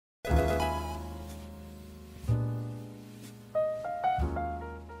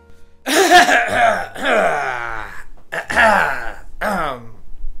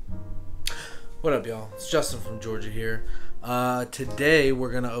Justin from Georgia here. Today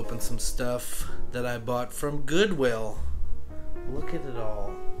we're gonna open some stuff that I bought from Goodwill. Look at it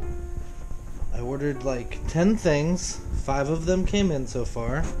all. I ordered like 10 things. 5 of them came in so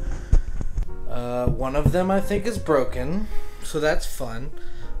far. One of them I think is broken, so that's fun.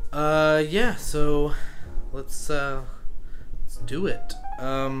 Yeah, so let's do it.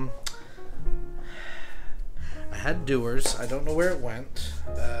 I had Dewar's. I don't know where it went.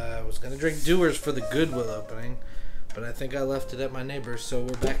 I was going to drink Dewar's for the Goodwill opening, but I think I left it at my neighbor's, so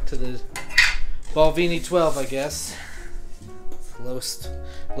we're back to the Balvenie 12, I guess. It's the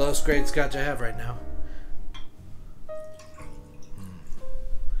lowest grade scotch I have right now.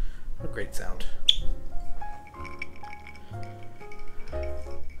 What a great sound.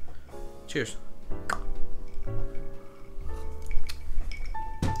 Cheers.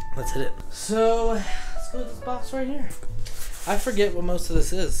 Let's hit it. So, let's go to this box right here. I forget what most of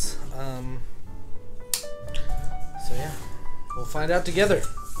this is. So yeah, we'll find out together.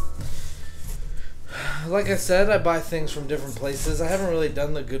 Like I said, I buy things from different places. I haven't really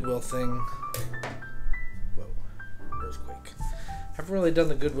done the Goodwill thing. Whoa, earthquake. I haven't really done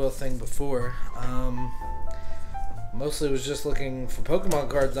the Goodwill thing before. Mostly was just looking for Pokemon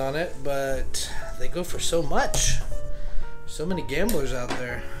cards on it, but they go for so much. So many gamblers out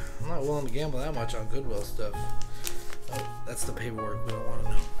there. I'm not willing to gamble that much on Goodwill stuff. Oh, that's the paperwork. We don't want to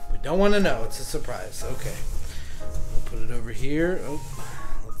know. We don't want to know. It's a surprise. Okay. We'll put it over here. Oh,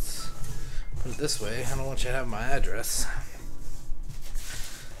 let's put it this way. I don't want you to have my address.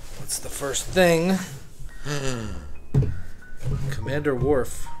 What's the first thing? Commander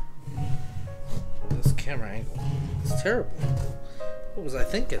Worf. This camera angle. It's terrible. What was I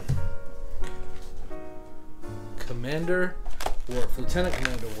thinking? Commander Worf. Lieutenant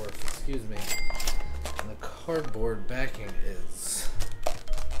Commander Worf. Excuse me. And the cardboard backing is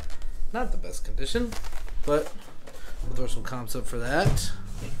not the best condition, but we'll throw some comps up for that.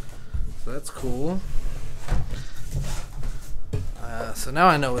 So that's cool. So now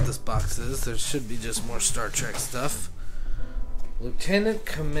I know what this box is. There should be just more Star Trek stuff. Lieutenant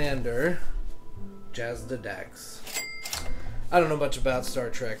Commander Jazda Dax. I don't know much about Star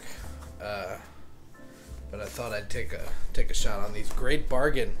Trek, but I thought I'd take a shot on these. Great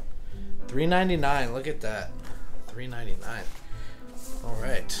bargain. $3.99. Look at that. $3.99. All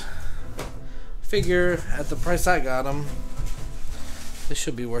right. Figure at the price I got them, this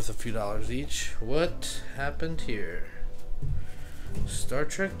should be worth a few dollars each. What happened here? Star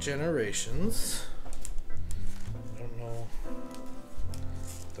Trek Generations. I don't know.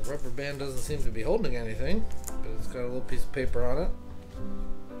 The rubber band doesn't seem to be holding anything, but it's got a little piece of paper on it.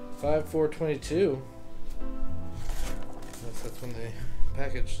 5/4/22. That's when they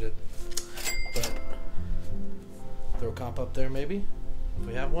packaged it. But throw a comp up there maybe, if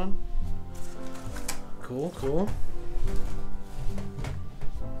we have one. Cool, cool.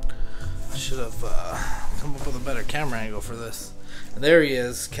 Should have come up with a better camera angle for this. And there he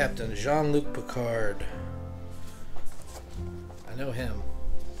is, Captain Jean-Luc Picard. I know him.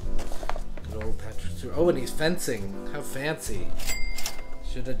 Good old Patrick Stewart. Oh, and he's fencing. How fancy.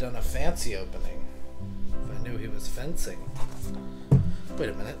 Should have done a fancy opening if I knew he was fencing. Wait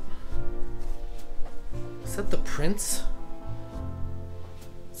a minute. Is that the Prince?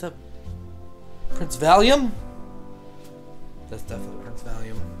 Is that Prince Valium? That's definitely Prince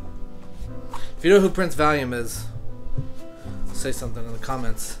Valium. If you know who Prince Valium is, say something in the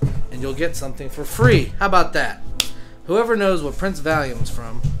comments and you'll get something for free. How about that? Whoever knows what Prince Valium's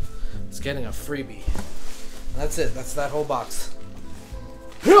from is getting a freebie. That's it. That's that whole box.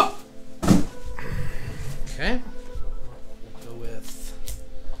 Okay. We'll go with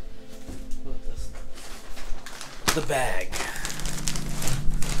the bag.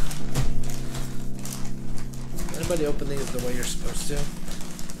 Anybody open these the way you're supposed to?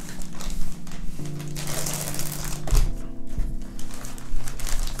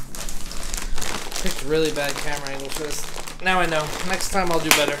 Picked a really bad camera angle for this. Now I know. Next time I'll do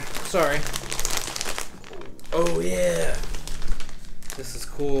better. Sorry. Oh yeah. This is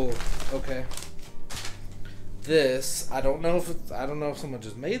cool. Okay. This, I don't know if someone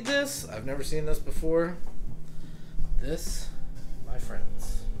just made this. I've never seen this before. This, my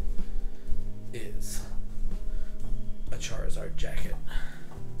friends, is a Charizard jacket.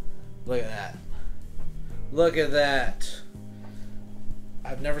 Look at that. Look at that.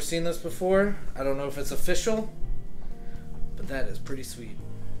 I've never seen this before. I don't know if it's official, but that is pretty sweet.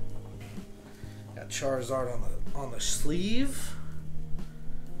 Got Charizard on the sleeve.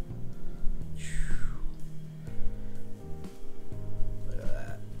 Look at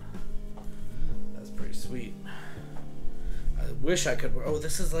that. That's pretty sweet. I wish I could. Oh,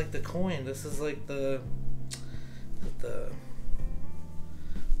 this is like the coin. This is like the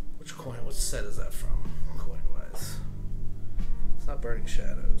coin? Which set is that from? Coin-wise. It's not Burning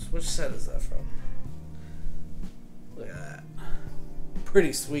Shadows. Which set is that from? Look at that.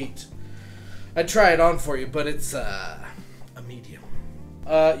 Pretty sweet. I'd try it on for you, but it's a medium.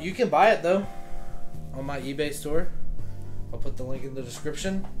 You can buy it though on my eBay store. I'll put the link in the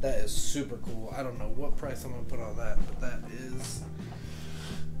description. That is super cool. I don't know what price I'm gonna put on that, but that is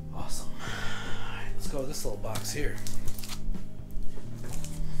awesome. Alright, let's go with this little box here.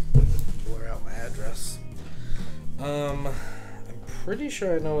 Blur out my address. I'm pretty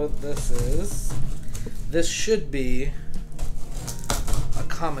sure I know what this is. This should be a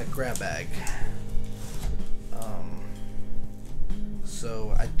comic grab bag.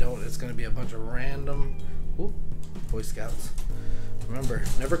 So I don't, it's going to be a bunch of random, ooh, Boy Scouts. Remember,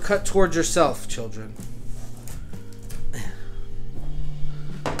 never cut towards yourself, children.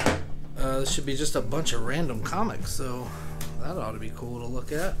 This should be just a bunch of random comics, so that ought to be cool to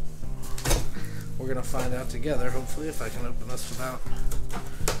look at. We're going to find out together, hopefully, if I can open this without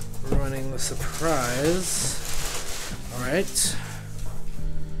ruining the surprise. Alright.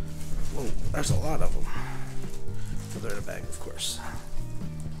 Whoa, there's a lot of them. Well, they're in a bag, of course.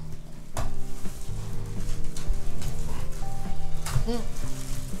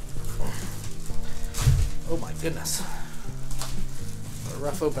 Oh my goodness. What a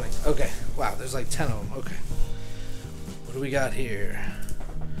rough opening. Okay, wow, there's like 10 of them. Okay. What do we got here?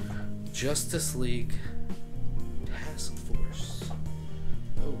 Justice League Task Force.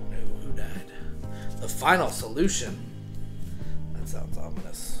 Oh no, who died? The Final Solution. That sounds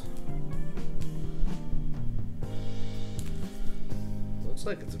ominous. Looks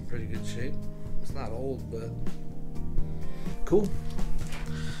like it's in pretty good shape. It's not old, but cool.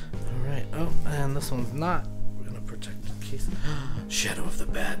 Alright, oh, and this one's not. We're gonna protect the case. Shadow of the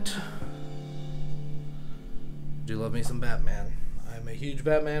Bat. Do love me some Batman. I'm a huge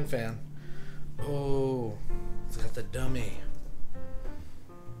Batman fan. Oh, it's got the dummy.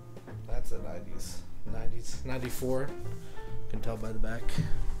 That's a 90s, 94. Can tell by the back.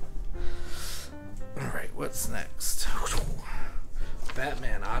 Alright, what's next?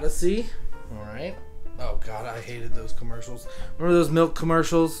 Batman Odyssey. Alright. Oh god, I hated those commercials. Remember those milk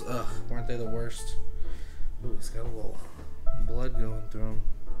commercials? Ugh, weren't they the worst? Ooh, he's got a little blood going through him.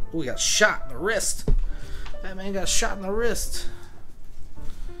 Ooh, he got shot in the wrist. Batman got shot in the wrist.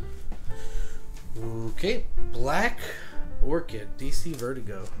 Okay, Black Orchid, DC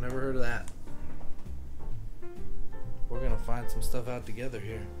Vertigo. Never heard of that. We're gonna find some stuff out together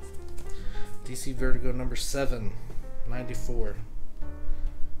here. DC Vertigo number 7, 94.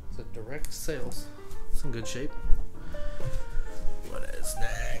 Is it direct sales? It's in good shape. What is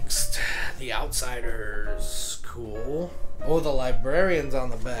next? The Outsiders. Cool. Oh, the Librarians on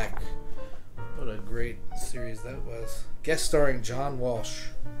the back. What a great series that was. Guest starring John Walsh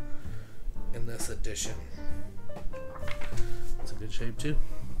in this edition. It's in good shape too.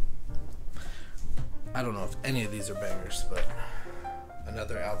 I don't know if any of these are bangers, but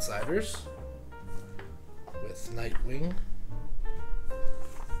another Outsiders with Nightwing.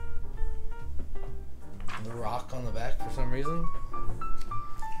 The Rock on the back for some reason.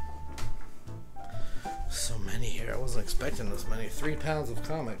 So many here. I wasn't expecting this many. 3 pounds of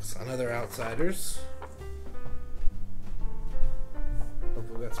comics. Another Outsiders. Hope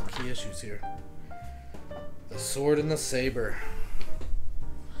we got some key issues here. The Sword and the Saber.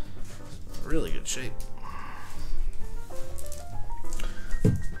 Really good shape.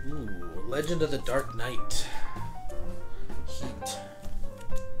 Ooh, Legend of the Dark Knight. Heat.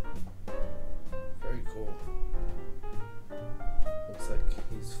 Very cool. Looks like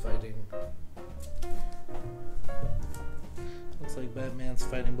he's fighting. Looks like Batman's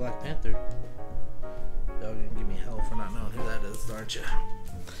fighting Black Panther. Y'all gonna give me hell for not knowing who that is, aren't you?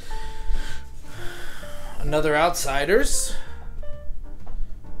 Another Outsiders.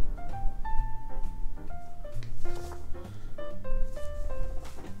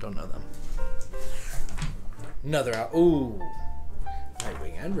 Don't know them. Another out. Ooh,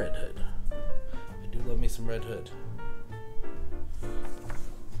 Nightwing and Red Hood. I do love me some Red Hood.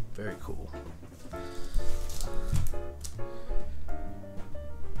 Very cool.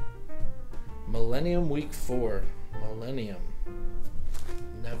 Millennium Week 4. Millennium.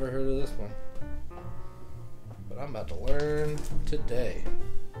 Never heard of this one. But I'm about to learn today.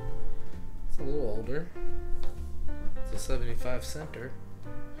 It's a little older. It's a 75 center.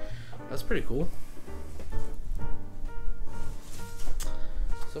 That's pretty cool.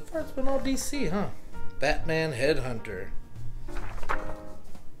 So far it's been all DC, huh? Batman Headhunter.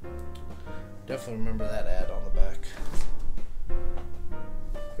 Definitely remember that ad on the back.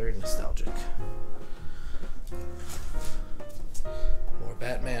 Very nostalgic. More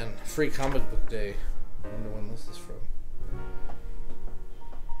Batman Free comic book day. I wonder when this is from.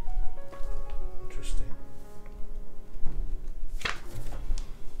 Interesting.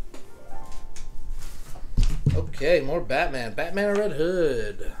 Okay, more Batman. Batman and Red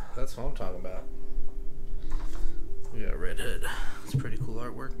Hood. That's what I'm talking about. We got Red Hood. It's pretty cool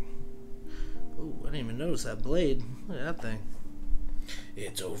artwork. Ooh, I didn't even notice that blade. Look at that thing.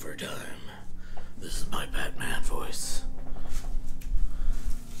 It's overtime. This is my Batman voice.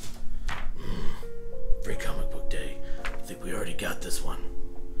 Free comic book day. I think we already got this one.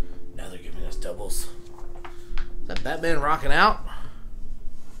 Now they're giving us doubles. Is that Batman rocking out?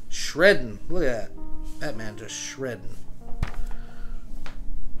 Shredding. Look at that. Batman just shredding.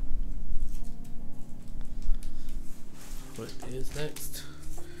 What is next?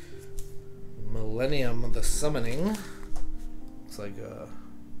 Millennium of the Summoning. Looks like a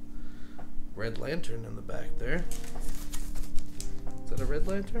Red Lantern in the back there. Is that a Red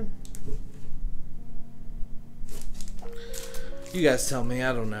Lantern? You guys tell me,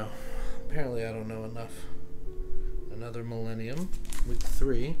 I don't know. Apparently I don't know enough. Another Millennium. Week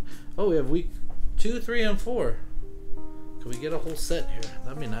 3. Oh, we have week 2, 3, and 4. Can we get a whole set here?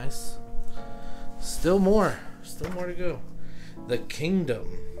 That'd be nice. Still more. Still more to go. The Kingdom.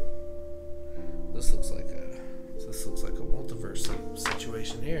 This looks like a multiverse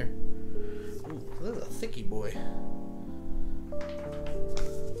situation here. Ooh, that's a thicky boy.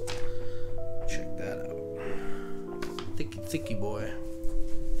 Check that out. Thicky boy.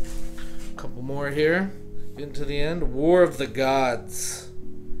 A couple more here. Getting to the end. War of the Gods.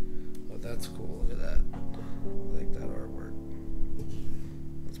 Oh, that's cool. Look at that. I like that artwork.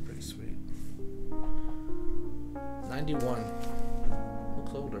 That's pretty sweet. 91.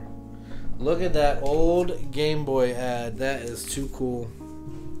 Looks older. Look at that old Game Boy ad. That is too cool.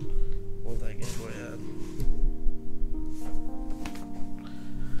 What that Game Boy ad.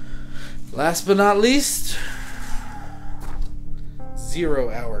 Last but not least, 0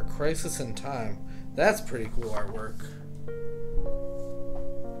 Hour Crisis in Time. That's pretty cool artwork.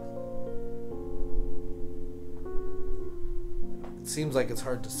 It seems like it's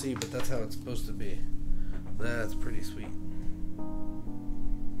hard to see, but that's how it's supposed to be. That's pretty sweet.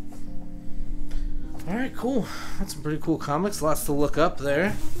 Alright, cool. That's some pretty cool comics. Lots to look up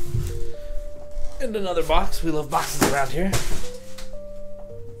there. And another box. We love boxes around here.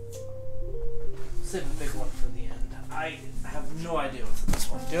 Save the big one for the end. I have no idea what's in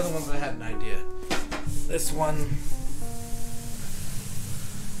this one. The other ones I had an idea. This one.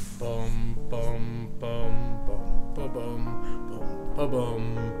 Boom, boom, boom, boom, boom, boom, boom,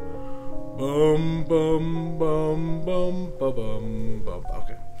 boom. Boom, boom, boom, boom, boom, boom.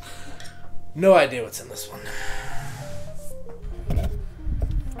 Okay. No idea what's in this one.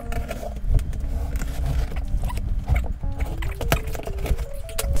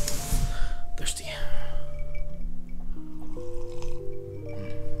 Thirsty.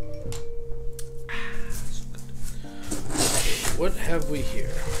 So good. Okay, what have we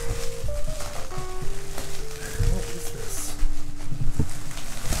here? What is this?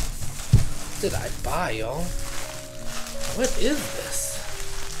 What did I buy, y'all? What is this?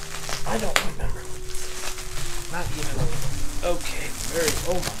 I don't remember. Not even a little. Okay, very.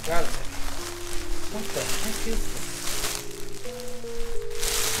 Oh my god. What the heck is this?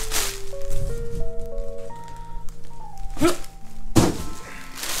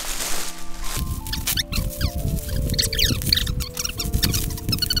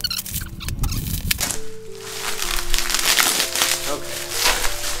 Okay.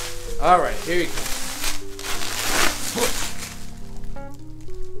 Alright, here you go.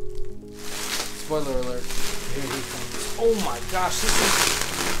 Spoiler alert. Here he comes. Oh my gosh, this is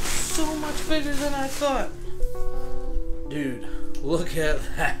so much bigger than I thought. Dude, look at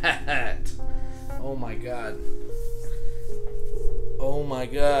that. Oh my god. Oh my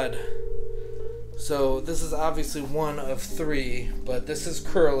god. So this is obviously one of 3, but this is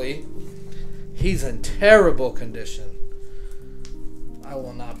Curly. He's in terrible condition. I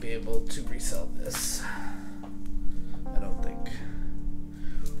will not be able to resell this. I don't think.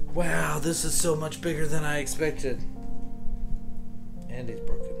 Wow, this is so much bigger than I expected. And he's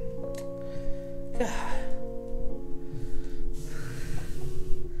broken. God.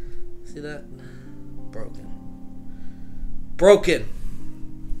 See that? Broken. Broken!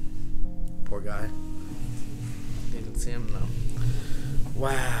 Poor guy. You can see him? No.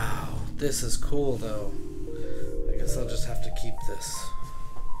 Wow. This is cool, though. I guess I'll just have to keep this.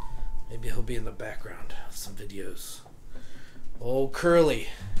 Maybe he'll be in the background of some videos. Oh, Curly.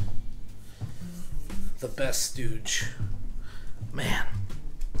 The best stooge. Man,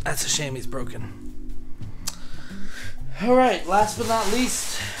 that's a shame he's broken. Alright, last but not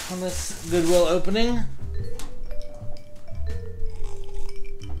least on this Goodwill opening.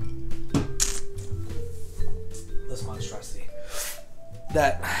 This monstrosity.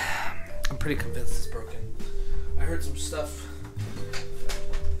 That I'm pretty convinced is broken. I heard some stuff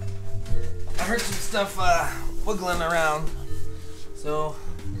wiggling around. So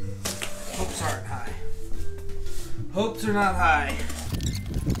hopes aren't high. Hopes are not high.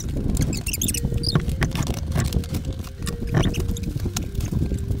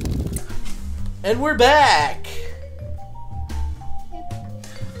 And we're back.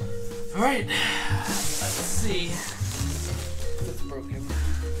 All right, let's see if it's broken.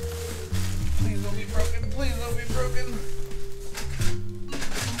 Please don't be broken. Please don't be broken.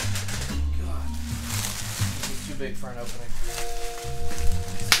 God, it's too big for an opening.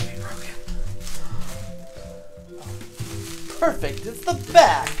 Please don't be broken. Oh, perfect. It's the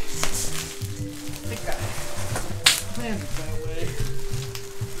back. I think I planned it that way.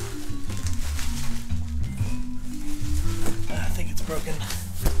 I think it's broken.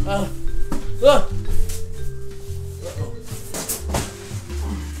 Uh-oh.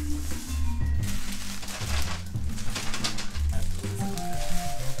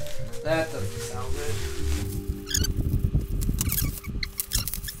 That doesn't sound good.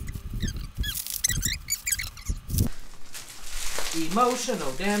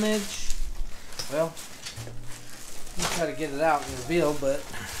 Emotional damage. Well, you try to get it out and reveal, but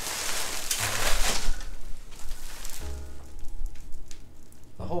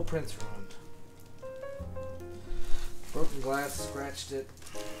the whole print's ruined. Broken glass, scratched it.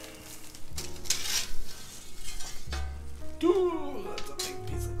 Ooh, that's a big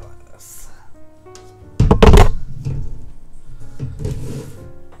piece of glass.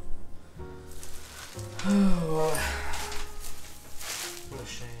 Oh, what a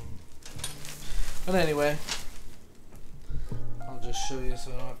shame. But anyway, I'll just show you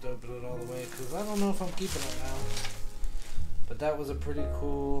so I don't have to open it all the way, because I don't know if I'm keeping it now. But that was a pretty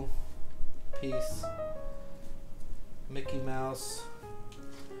cool piece. Mickey Mouse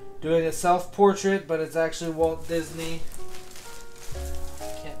doing a self-portrait, but it's actually Walt Disney.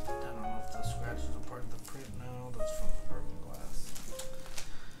 I don't know if the scratches are part of the print. No, that's from the broken glass.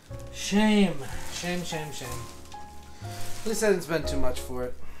 Shame. Shame, shame, shame. At least I didn't spend too much for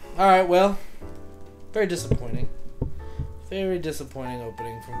it. Alright, well, very disappointing. Very disappointing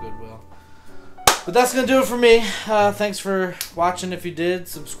opening from Goodwill. But that's going to do it for me. Thanks for watching if you did.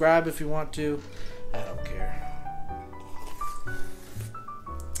 Subscribe if you want to. I don't care.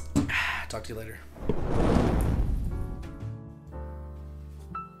 Talk to you later.